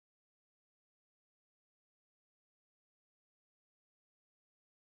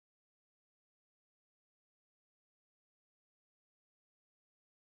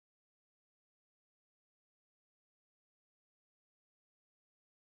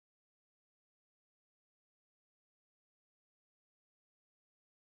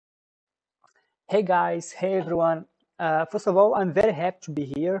Hey guys, hey everyone. First of all, I'm very happy to be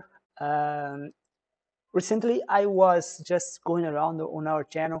here. Um, Recently, I was just going around on our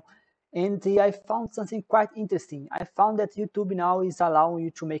channel and I found something quite interesting. I found that YouTube now is allowing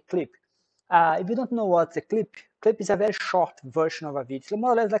you to make clip. If you don't know what's a clip, clip is a very short version of a video. It's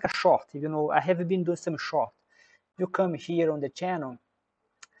more or less like a short. You know, I have been doing some short. You come here on the channel,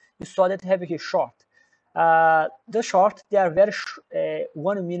 you saw that I have here short. The short, they are very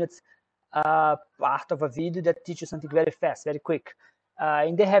 1 minute part of a video that teaches something very fast, very quick.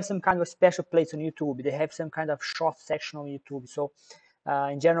 And they have some kind of special place on YouTube. They have some kind of short section on YouTube. So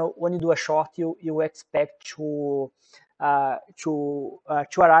in general, when you do a short, you expect to arrive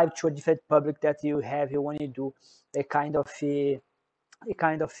to a different public that you have when you do a kind of a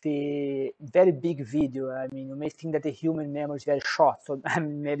very big video. I mean, you may think that the human memory is very short, so I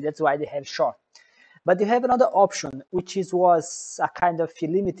mean, maybe that's why they have short. But you have another option, which was a kind of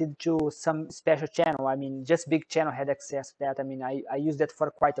limited to some special channel. I mean, just big channel had access to that. I mean, I used that for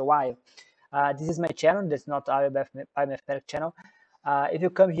quite a while. This is my channel. That's not our bioinformatics channel. If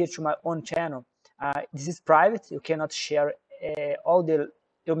you come here to my own channel, this is private. You cannot share all the.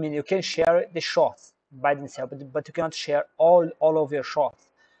 I mean, you can share the shorts by themselves, but you cannot share all of your shorts.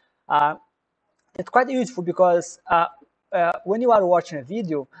 It's quite useful because when you are watching a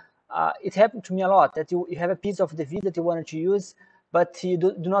video, it happened to me a lot that you have a piece of the video that you wanted to use, but you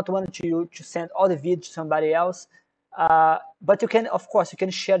do not want to send all the video to somebody else. But you can, of course, you can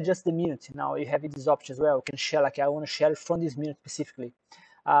share just the minute. Now you have this option as well. You can share, like, I want to share from this minute specifically.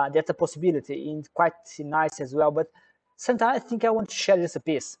 That's a possibility and quite nice as well. But sometimes I think I want to share just a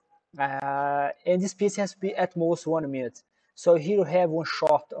piece. And this piece has to be at most 1 minute. So here you have one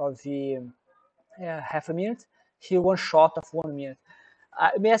shot of the half a minute. Here one shot of 1 minute.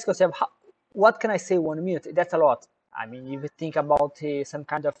 You may ask yourself, what can I say 1 minute? That's a lot. I mean, if you think about some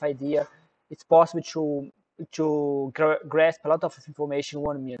kind of idea, it's possible to grasp a lot of information in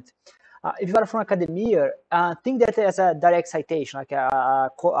 1 minute. If you are from academia, think that as a direct citation, like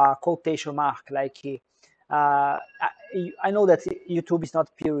a quotation mark. Like I know that YouTube is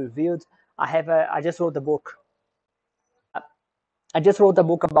not peer-reviewed. I just wrote a book. I just wrote a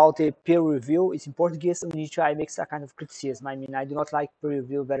book about a peer review. It's in Portuguese, in which I make a kind of criticism. I mean, I do not like peer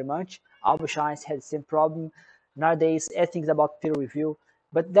review very much. Albert Einstein had the same problem. Nowadays, everything's about peer review.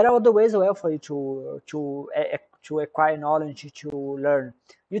 But there are other ways as well for you to acquire knowledge, to learn.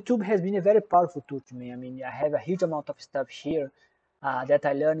 YouTube has been a very powerful tool to me. I mean, I have a huge amount of stuff here that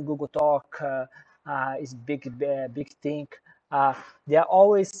I learned. Google Talk is big thing. They are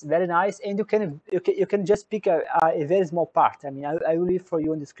always very nice, and you can just pick a very small part. I mean, I will leave for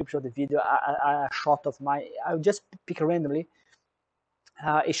you in the description of the video a shot of my. I'll just pick randomly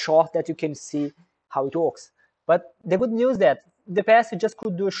a shot that you can see how it works. But the good news that the past you just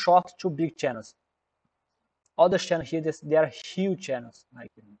could do a shot to big channels. Other channels here, they are huge channels.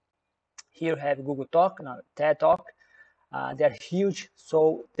 Like here have Google Talk, now TED Talk. They're huge,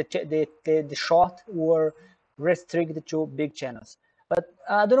 so the short were restricted to big channels. But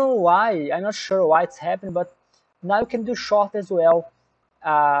I don't know why. I'm not sure why it's happening. But now you can do short as well.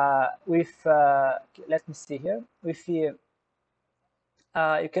 With let me see here. With you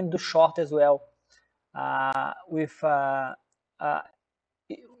can do short as well. With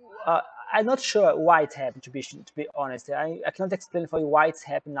I'm not sure why it happened. To be honest, I cannot explain for you why it's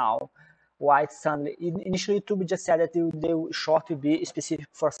happened now. Why it's suddenly initially YouTube just said that the short will be specific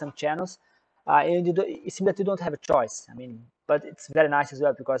for some channels. And it seems that you don't have a choice. I mean, but it's very nice as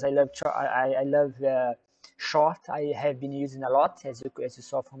well because I love short. I have been using a lot, as you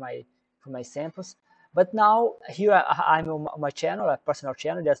saw from my samples. But now here I'm on my channel, a personal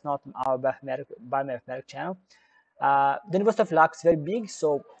channel. That's not our bioinformatics channel. The University of Luck is very big,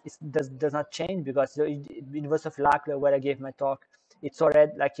 so it does not change because the University of Luck, where I gave my talk, it's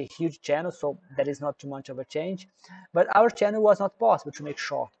already like a huge channel, so that is not too much of a change. But our channel was not possible to make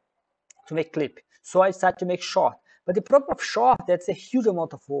short, to make clip. So I decided to make short. But the problem of short, that's a huge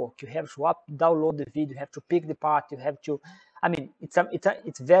amount of work. You have to download the video, you have to pick the part, you have to, I mean,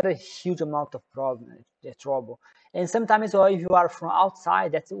 it's very huge amount of trouble. And sometimes if you are from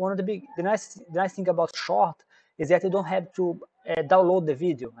outside, that's one of the nice thing about short is that you don't have to download the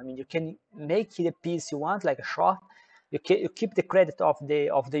video. I mean, you can make the piece you want, like a short. You keep the credit of the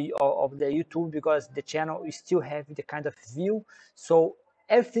YouTube because the channel you still have the kind of view. So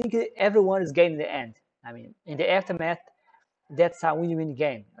everyone is gaining the end. I mean, in the aftermath, that's a win-win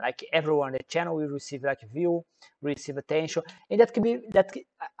game. Like everyone, the channel will receive like view, receive attention, and that could be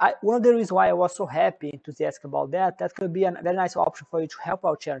one of the reasons why I was so happy, enthusiastic about that. That could be a very nice option for you to help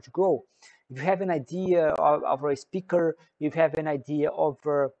our channel to grow. If you have an idea of a speaker, if you have an idea of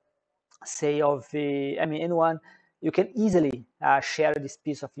say of I mean anyone, you can easily share this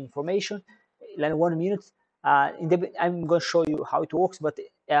piece of information in 1 minute. I'm going to show you how it works, but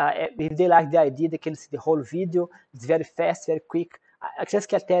if they like the idea, they can see the whole video. It's very fast, very quick. I just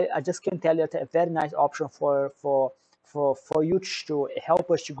can tell you that a very nice option for you to help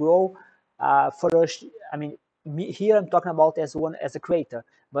us to grow. For us, I mean, here I'm talking about as a creator,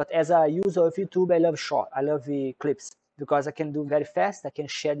 but as a user of YouTube, I love short. I love the clips because I can do very fast. I can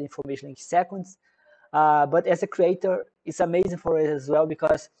share the information in seconds. But as a creator, it's amazing for us as well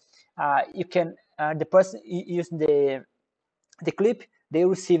because you can the person using the clip, they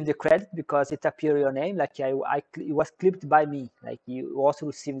receive the credit because it appears your name, like it was clipped by me, like you also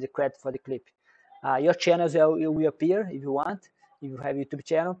receive the credit for the clip. Your channel as well will appear if you want, if you have a YouTube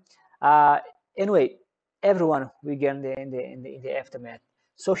channel. uh, anyway, everyone will get in the aftermath.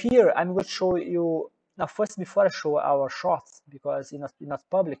 So here I'm going to show you now. First, before I show our shots, because it's not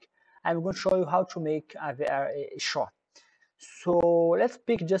public, I'm going to show you how to make a shot. So let's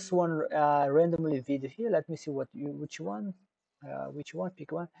pick just one randomly video here. Let me see which one,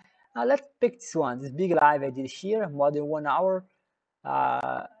 pick one. Let's pick this one, this big live I did here, more than 1 hour.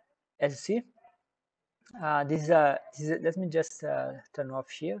 As you see, let me just turn off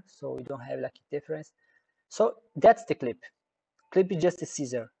here so we don't have like a difference. So that's the clip. Clip is just a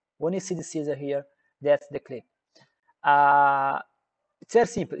scissor. When you see the scissor here, that's the clip. It's very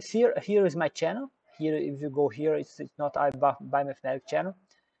simple. Here is my channel. Here, if you go here, it's not our bioinformatics channel.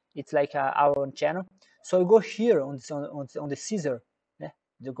 It's like our own channel. So you go here on the scissor. Yeah?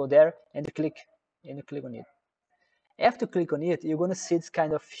 You go there and you click on it. After you click on it, you're gonna see it's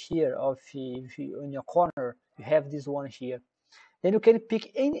kind of here in your corner. You have this one here. Then you can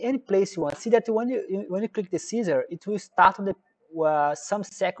pick any place you want. See that when you click the scissor, it will start on the some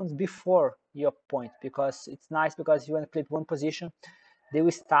seconds before your point, because it's nice because you want to click one position, they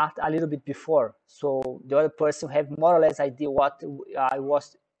will start a little bit before, so the other person have more or less idea what I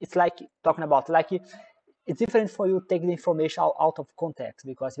was. It's like talking about, like it's different for you take the information out of context,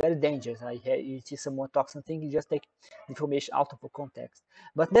 because it's very dangerous. You see someone talk something, you just take the information out of context.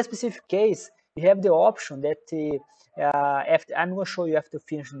 But in that specific case, you have the option that after I'm going to show you after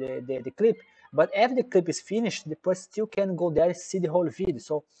finish the clip, but after the clip is finished, the person still can go there and see the whole video.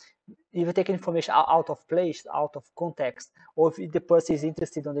 So if you take information out of place, out of context, or if the person is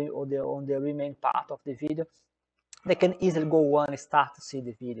interested on the remaining part of the video, they can easily go on and start to see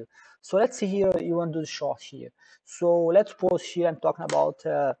the video. So let's see here, you want to do the short here. So let's pause here, I'm talking about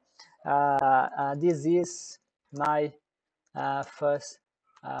this is my first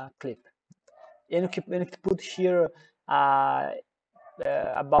clip. And you can put here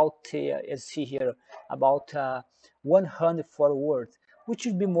about, as see here, about 104 words, which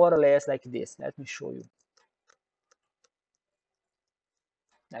should be more or less like this. Let me show you.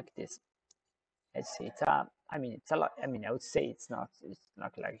 Like this. Let's see, it's I mean, it's a lot. I mean, I would say it's not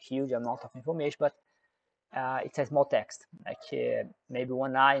like a huge amount of information, but it has more text, like maybe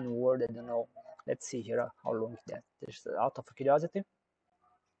 1 line word, I don't know. Let's see here how long is that, just out of curiosity.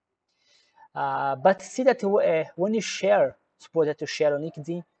 But see that when you share, suppose that you share on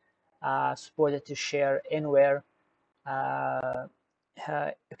LinkedIn, suppose that you share anywhere, you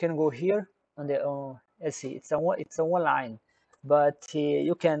can go here on the let's see, it's a one line, but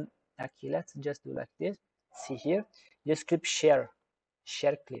you can, okay, let's just do like this. See here, just clip share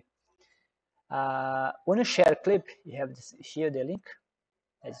clip. When you share clip, you have this here, the link,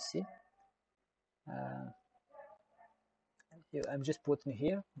 as you see. I'm just putting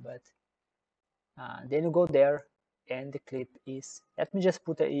here, but then you go there and the clip is, let me just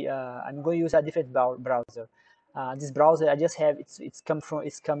put I'm going to use a different browser. This browser I just have, it's come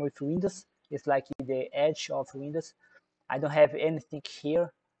with Windows. It's like the edge of Windows. I don't have anything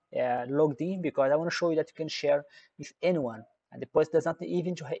here logged in, because I want to show you that you can share with anyone, and the person does not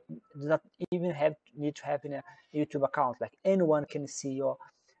even need to have a YouTube account. Like anyone can see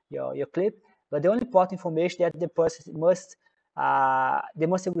your clip, but the only important information that the person must they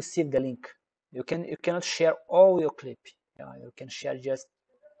must have received the link. You cannot share all your clip. You can share just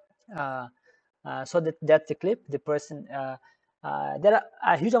so that's the clip. The person there are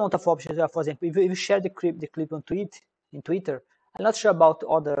a huge amount of options. For example, if you share the clip on Twitter. I'm not sure about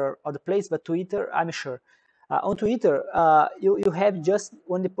other places, but Twitter, I'm sure. On Twitter, you have just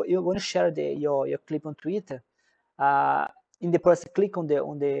when you share your clip on Twitter, in the person click on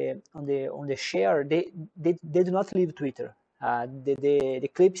the share, they do not leave Twitter. The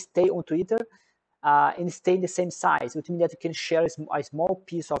clip stay on Twitter and stay in the same size, which means that you can share a small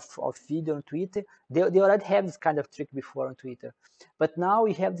piece of video on Twitter. They already have this kind of trick before on Twitter, but now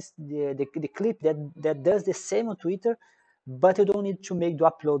we have the clip that does the same on Twitter, but you don't need to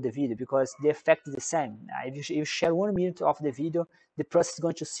upload the video because the effect is the same. If you share 1 minute of the video, the person is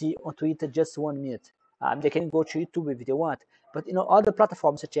going to see on Twitter just 1 minute. They can go to YouTube if they want, but other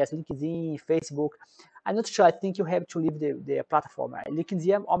platforms such as LinkedIn, Facebook, I'm not sure. I think you have to leave the platform.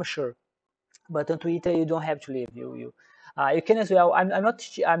 LinkedIn, I'm sure, but on Twitter you don't have to leave. You can as well. I'm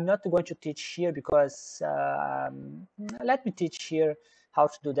not going to teach here because let me teach here how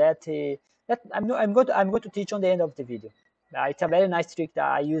to do that. I'm going to teach on the end of the video. It's a very nice trick that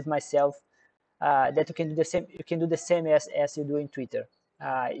I use myself. That you can do the same. You can do the same as you do in Twitter.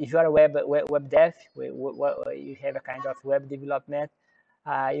 If you are a web dev, you have a kind of web development.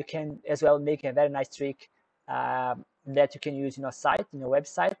 You can as well make a very nice trick that you can use in your site, in your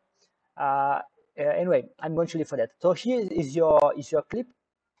website. Anyway, I'm going to leave for that. So here is your clip.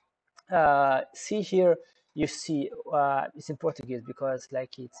 See here, you see it's in Portuguese because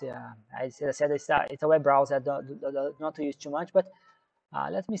like it's as I said, it's a web browser. I don't not use too much, but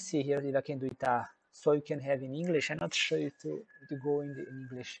let me see here if I can do it so you can have in English. I'm not sure if to go in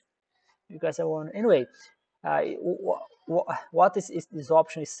English because I want anyway. What is this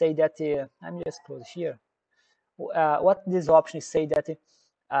option is say that I'm just close here. What this option is say that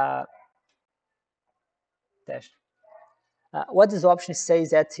dash. What this option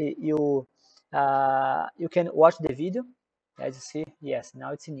says that you can watch the video, as you see. Yes,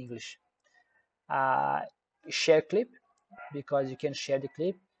 now it's in English. Share clip, because you can share the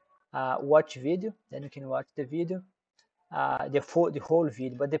clip. Watch video, then you can watch the video, the whole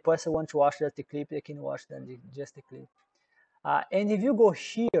video. But the person wants to watch just the clip, they can watch just the clip. And if you go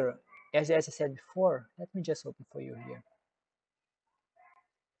here, as I said before, let me just open for you here.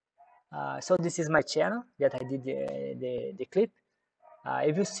 So this is my channel that I did the clip.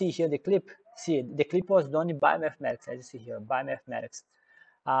 If you see here the clip, see the clip was done in bioinformatics, as you see here, bioinformatics.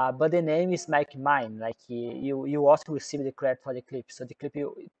 But the name is like mine, like you also receive the credit for the clip. So the clip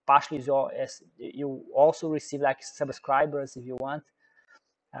partially is your, as you also receive like subscribers if you want.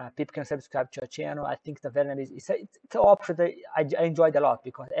 People can subscribe to your channel. I think the very nice. It's an option that I enjoyed a lot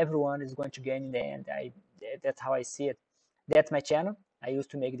because everyone is going to gain in the end. That's how I see it. That's my channel. I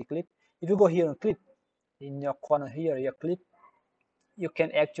used to make the clip. If you go here on clip, in your corner here, your clip, you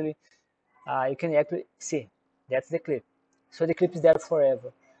can actually see that's the clip. So the clip is there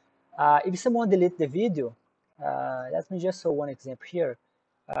forever. If someone delete the video, let me just show one example here.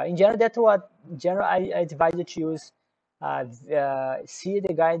 In general, I advise you to use see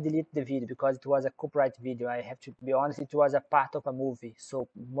the guy delete the video because it was a copyright video. I have to be honest, it was a part of a movie, so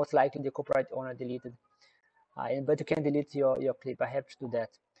most likely the copyright owner deleted. But you can delete your clip. I have to do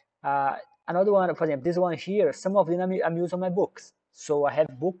that. Another one, for example, this one here, some of them I'm using my books. So I have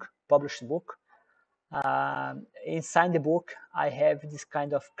published book. Inside the book, I have this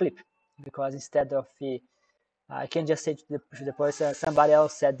kind of clip because instead of I can just say to the person, somebody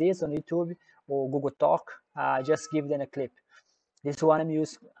else said this on YouTube or Google Talk, just give them a clip. This one I'm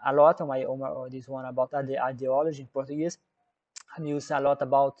used a lot on this one about ideology in Portuguese. I'm using a lot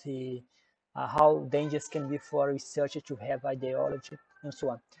about how dangerous can be for researchers to have ideology and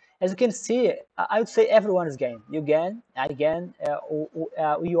so on. As you can see, I would say everyone is gain. You gain, I gain,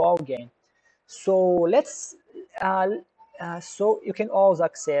 we all gain. So let's so you can always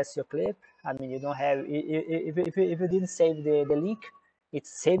access your clip. I mean, you don't have if you didn't save the link, it's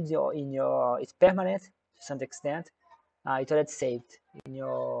saved in your it's permanent to some extent. It's already saved in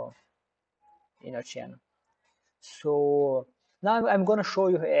your channel. So now I'm going to show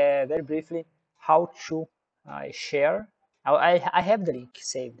you very briefly how to share. I have the link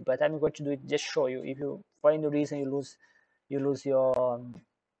saved, but I'm going to do it just show you. If you for any reason you lose you lose your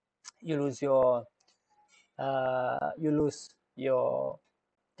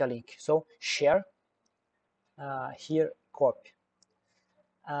the link. So share here, copy.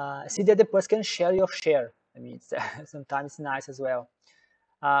 See that the person can share your share. I mean, it's, sometimes it's nice as well.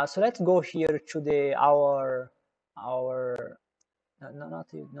 So let's go here to the our not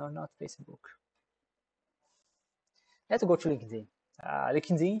Facebook. Let's go to LinkedIn.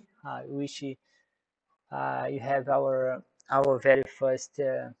 LinkedIn, which you have our very first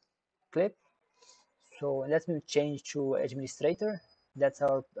clip. So let me change to administrator. That's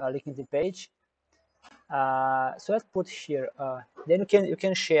our LinkedIn page. So let's put here. Then you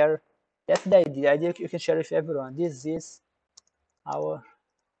can share. That's the idea. The idea you can share with everyone. This is our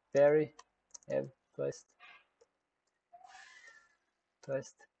very first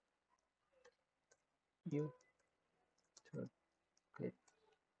YouTube clip.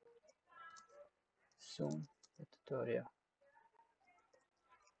 Soon the tutorial.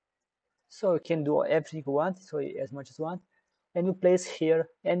 So you can do everything you want, so as much as you want, and you place here,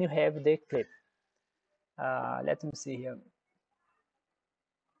 and you have the clip. Let me see here.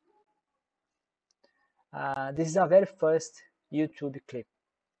 This is our very first YouTube clip.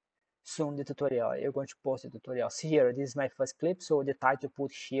 Soon the tutorial. You're going to post the tutorials here. This is my first clip, so the title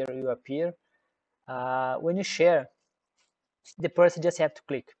put here will appear. When you share, the person just have to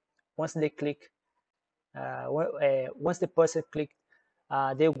click. Once they click, once the person click,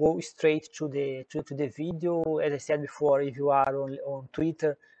 they'll go straight to the video. As I said before, if you are on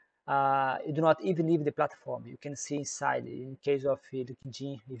Twitter, you do not even leave the platform. You can see inside. In case of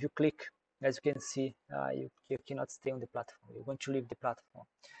LinkedIn, if you click, as you can see, you cannot stay on the platform. You're going to leave the platform.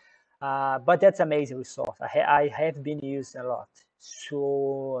 But that's amazing resource. I have been used a lot.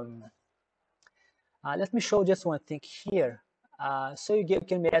 So let me show just one thing here. So you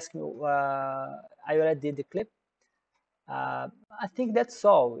can be asking, I already did the clip. I think that's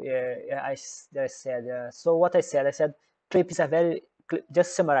all. I said. So what I said, clip is a very,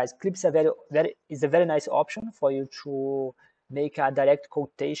 just summarize. Clip is a very nice option for you to make a direct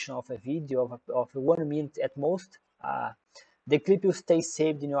quotation of a video of 1 minute at most. The clip will stay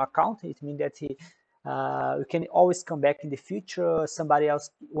saved in your account. It means that you can always come back in the future. Somebody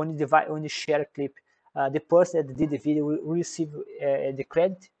else, when you share a clip, the person that did the video will receive the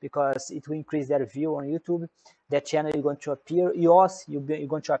credit because it will increase their view on YouTube. That channel is going to appear. Yours, you're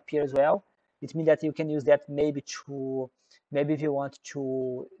going to appear as well. It means that you can use that maybe if you want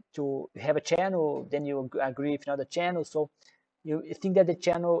to have a channel, then you agree with another channel. So you think that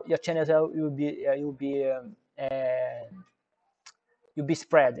your channel as well will be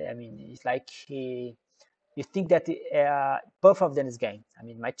spread. I mean, it's like you think that both of them is gained. I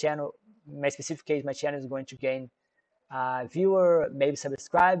mean, my channel, in my specific case, my channel is going to gain viewer, maybe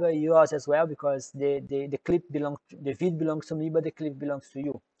subscriber, yours as well, because the video belongs to me, but the clip belongs to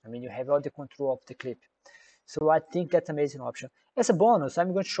you. I mean, you have all the control of the clip. So I think that's an amazing option. As a bonus,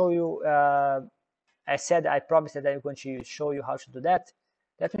 I'm going to show you. I promised that I'm going to show you how to do that.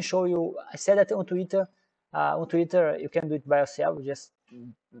 Let me show you. I said that on Twitter. On Twitter, you can do it by yourself.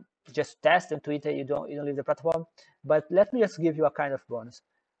 Just test on Twitter. You don't leave the platform. But let me just give you a kind of bonus.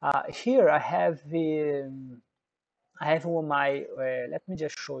 Here I have on my. Let me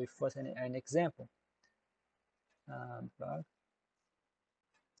just show you first an example.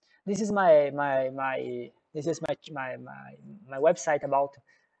 This is my website about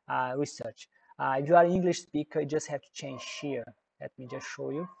research. If you are an English speaker, you just have to change here. Let me just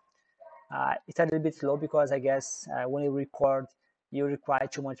show you. It's a little bit slow because I guess when you record, you require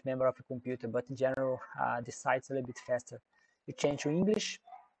too much memory of a computer. But in general, the site's a little bit faster. You change to English.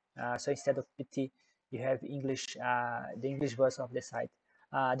 So instead of PT, you have English, the English version of the site.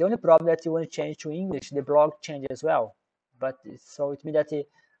 The only problem that you want to change to English, the blog changes as well. But so it means that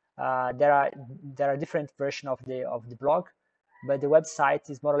there are different versions of the blog, but the website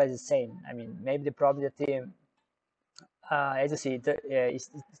is more or less the same. I mean, maybe the problem that as you see,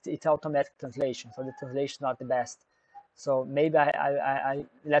 it's automatic translation, so the translation is not the best. So maybe I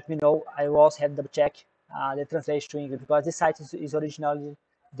let me know. I will also have to check the translation to English because this site is originally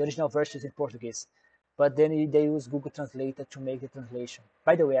the original version is in Portuguese, but then they use Google Translator to make the translation.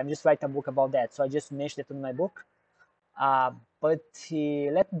 By the way, I'm just writing a book about that, so I just mentioned it in my book. But let's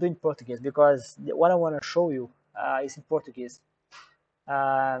do it in Portuguese because what I want to show you is in Portuguese.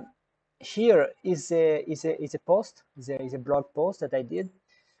 Here is a post, is a blog post that I did.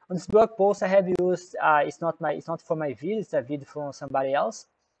 On this blog post, I have used it's not for my video, it's a video from somebody else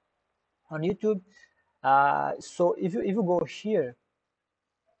on YouTube. So if you go here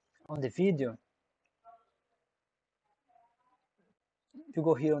on the video, if you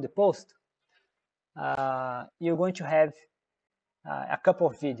go here on the post, you're going to have a couple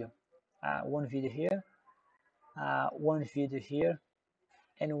of videos. One video here, one video here,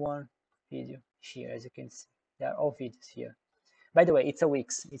 and one video here. As you can see, they are all videos here. By the way, it's a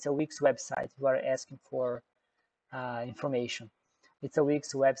Wix website. You are asking for information. It's a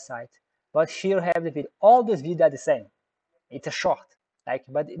Wix website. But here you have the video. All these videos are the same. It's a short.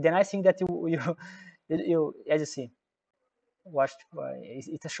 But the nice thing that you as you see, watched.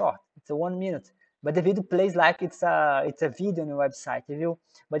 It's a short. It's a 1 minute. But the video plays like it's a video on your website.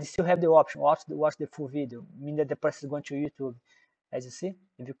 But you still have the option watch the full video. Mean that the person is going to YouTube. As you see,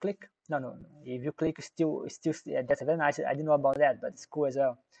 if you click, no. If you click, still, that's very nice. I didn't know about that, but it's cool as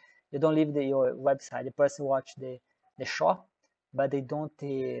well. You don't leave your website. The person watch the short, but they don't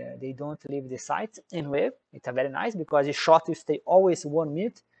leave the site. Anyway, it's a very nice because the short will stay always 1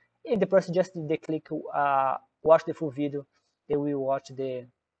 minute, and the person just they click watch the full video, they will watch the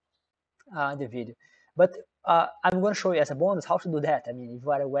video. But I'm going to show you as a bonus how to do that. I mean, if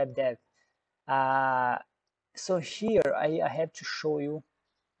you are a web dev. So here I have to show you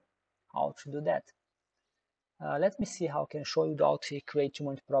how to do that. Let me see how I can show you without create too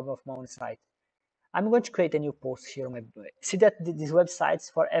much problem of my own site. I'm going to create a new post here. See that this website is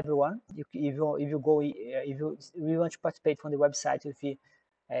for everyone. If you want to participate from the website, the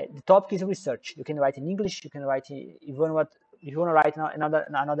topic is research. You can write in English. You can write if you want to write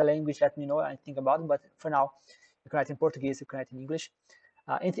another language. Let me know and think about it. But for now, you can write in Portuguese. You can write in English.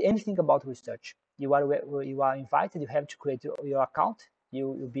 Anything about research. You are invited. You have to create your account.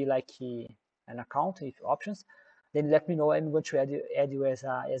 You'll be like an account with options. Then let me know. I'm going to add you as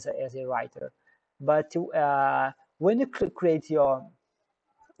a writer. But when you create your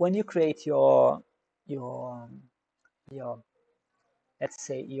your your let's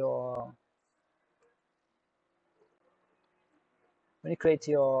say when you create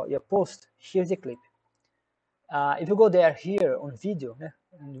your post, here's the clip. If you go there here on video,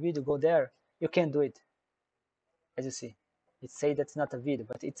 go there, you can do it. As you see, it say that's not a video,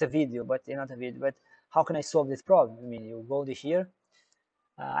 but it's a video, but it's not a video. But how can I solve this problem? I mean, you go to here.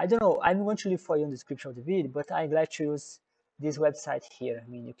 I don't know. I'm going to leave for you in the description of the video, but I like to use this website here. I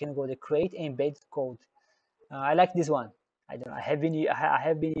mean, you can go to create embed code. I like this one. I don't know. I have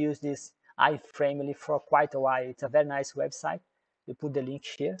been using this iframely for quite a while. It's a very nice website. You put the link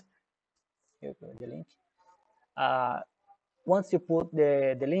here. You put the link. Once you put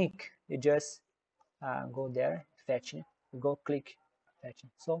the link, you just go there, fetch it. You go click fetch it.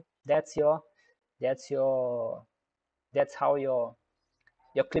 So that's how your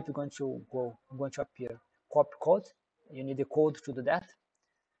clip is going to appear. Copy code. You need the code to do that.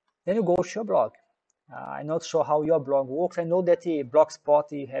 Then you go to your blog. I'm not sure how your blog works. I know that the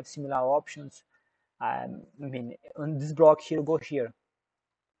Blogspot you have similar options. I mean, on this blog here, go here.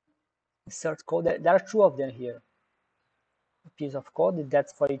 Search code. There are two of them here. A piece of code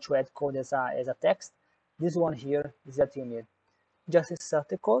that's for you to add code as a text. This one here is that you need. Just insert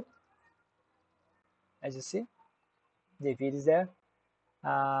the code. As you see, the video is there.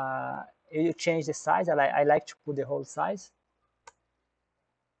 You change the size. I like to put the whole size.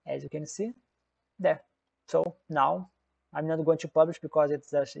 As you can see, there. So now I'm not going to publish because it's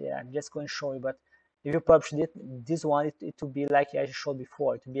just, I'm just going to show you. But if you publish this one, it will be like I showed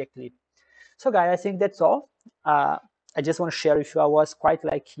before. It will be a clip. So guys, I think that's all. I just want to share with you. I was quite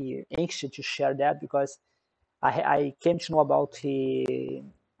like anxious to share that because I came to know about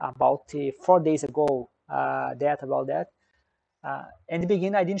 4 days ago about that. In the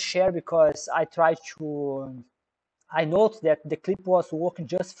beginning, I didn't share because I tried to. I noticed that the clip was working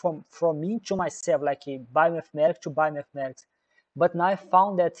just from me to myself, like bioinformatics to bioinformatics. But now I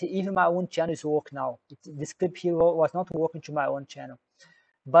found that even my own channel is working now. This clip here was not working to my own channel.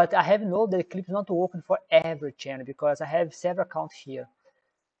 But I have known that the clip is not working for every channel because I have several accounts here.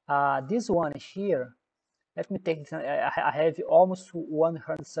 This one here, let me take this. I have almost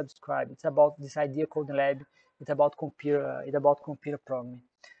 100 subscribers. It's about this idea coding lab. It's about computer programming.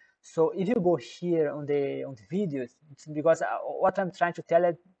 So if you go here on the videos, it's because what I'm trying to tell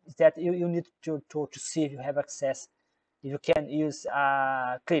you is that you need to see if you have access, if you can use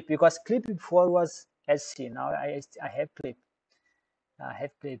clip, because clip before was SC. Now I have clip.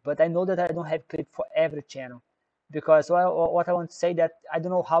 But I know that I don't have clip for every channel, because what I want to say that I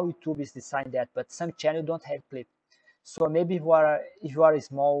don't know how YouTube is designed that, but some channel don't have clip. So maybe if you are a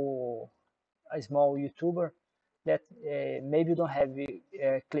small YouTuber, that maybe you don't have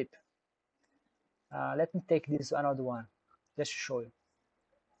a clip. Let me take this another one just to show you.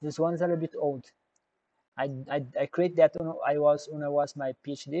 This one is a little bit old. I created that when I was my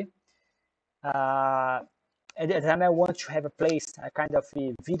PhD. At the time I want to have a place, a kind of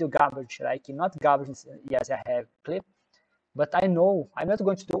a video garbage, like not garbage. Yes, I have clip, but I know I'm not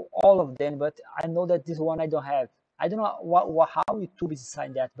going to do all of them. But I know that this one I don't have. I don't know how YouTube is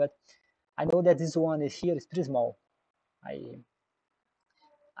designed that, but I know that this one is here is pretty small. I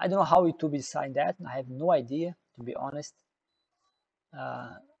don't know how YouTube is designed that. I have no idea, to be honest.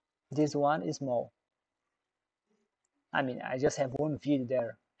 This one is small. I mean, I just have one video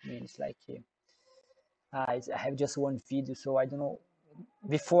there. I mean, it's like I have just one video, so I don't know.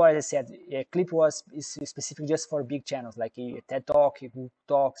 Before, as I said, a clip is specific just for big channels like a TED Talk, a Google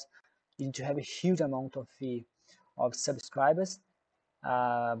Talks. You need to have a huge amount of subscribers.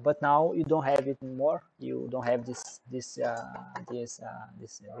 But now you don't have it anymore. You don't have this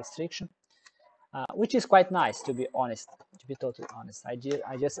restriction, which is quite nice, to be honest. To be totally honest, I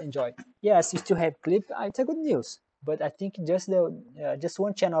just enjoy it. Yes, you still have clip. It's a good news. But I think just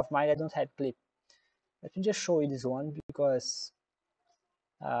one channel of mine I don't have clip. Let me just show you this one because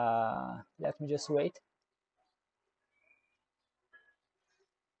let me just wait.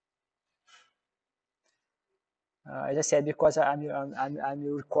 As I said, because I'm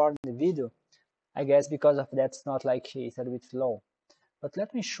recording the video, I guess because of that, it's not like it's a little bit low. But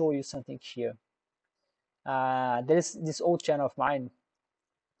let me show you something here. There is this old channel of mine.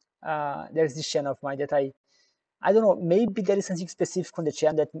 There's this channel of mine that I don't know, maybe there is something specific on the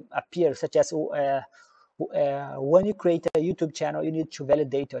channel that appears, such as when you create a YouTube channel, you need to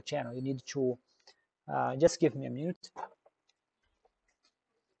validate your channel. You need to, just give me a minute.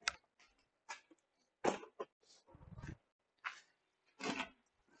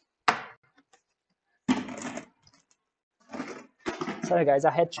 Sorry guys,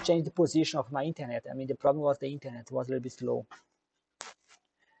 I had to change the position of my internet. I mean, the problem was the internet was a little bit slow.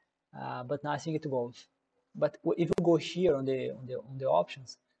 But now I think it goes. But if you go here on the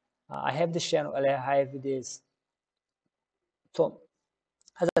options, I have this channel, I have this. So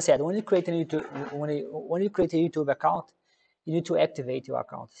as I said, when you create a YouTube, when you create a YouTube account, you need to activate your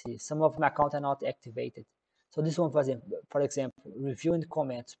account. See, some of my accounts are not activated. So this one, for example, review and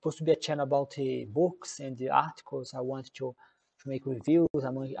comments, supposed to be a channel about books and the articles. I want to make reviews.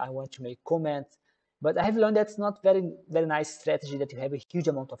 I want to make comments. But I have learned that's not very nice strategy that you have a huge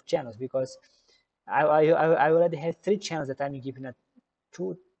amount of channels, because I already have 3 channels that I'm giving a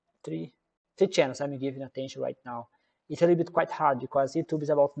two, three channels I'm giving attention right now. It's a little bit quite hard because YouTube is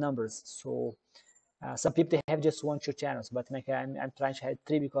about numbers. So some people they have just 1, 2 channels, but like I'm trying to have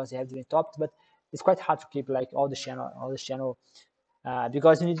 3 because they have different topics. But it's quite hard to keep like all this channel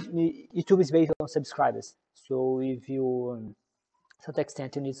because YouTube is based on subscribers. So if you to that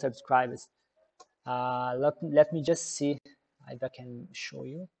extent you need subscribers. Let me just see if I can show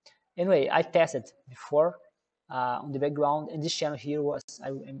you. Anyway, I tested before on the background, and this channel here was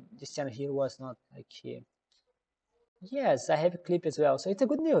not like here. Yes, I have a clip as well. So it's a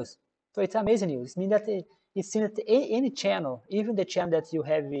good news. So it's amazing news. It means that it's in any channel, even the channel that you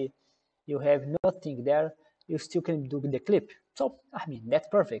have nothing there, you still can do the clip. So I mean that's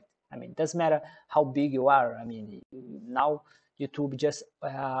perfect. I mean, it doesn't matter how big you are. I mean, now YouTube just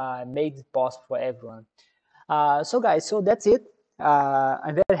made it possible for everyone. So guys, so that's it.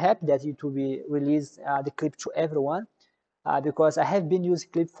 I'm very happy that YouTube released the clip to everyone because I have been using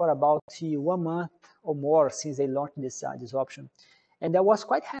clip for about 1 month or more since they launched this option, and I was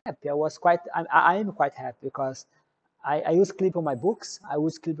quite happy. I am quite happy because I use clip on my books, I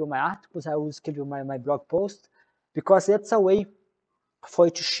use clip on my articles, I use clip on my blog post, because that's a way for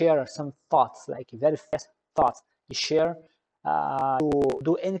you to share some thoughts, like very fast thoughts. You share to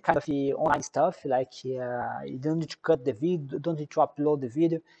do any kind of online stuff, like you don't need to cut the video, you don't need to upload the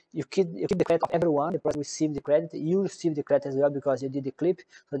video. You keep the credit of everyone. The person receive the credit, you receive the credit as well because you did the clip,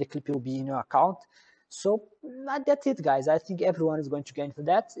 so the clip will be in your account. So that's it, guys. I think everyone is going to get into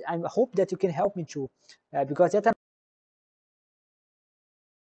that. I hope that you can help me too, because that's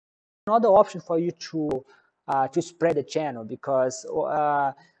another option for you to spread the channel. Because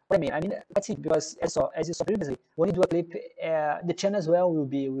what I mean, that's it. Because as you saw previously, when you do a clip, the channel as well will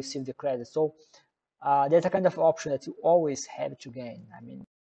be receive the credit. So there's a kind of option that you always have to gain. I mean,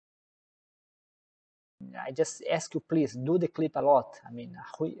 I just ask you, please do the clip a lot. I mean,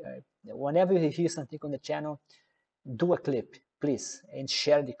 whenever you hear something on the channel, do a clip, please, and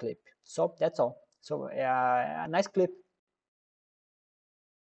share the clip. So that's all. So a nice clip.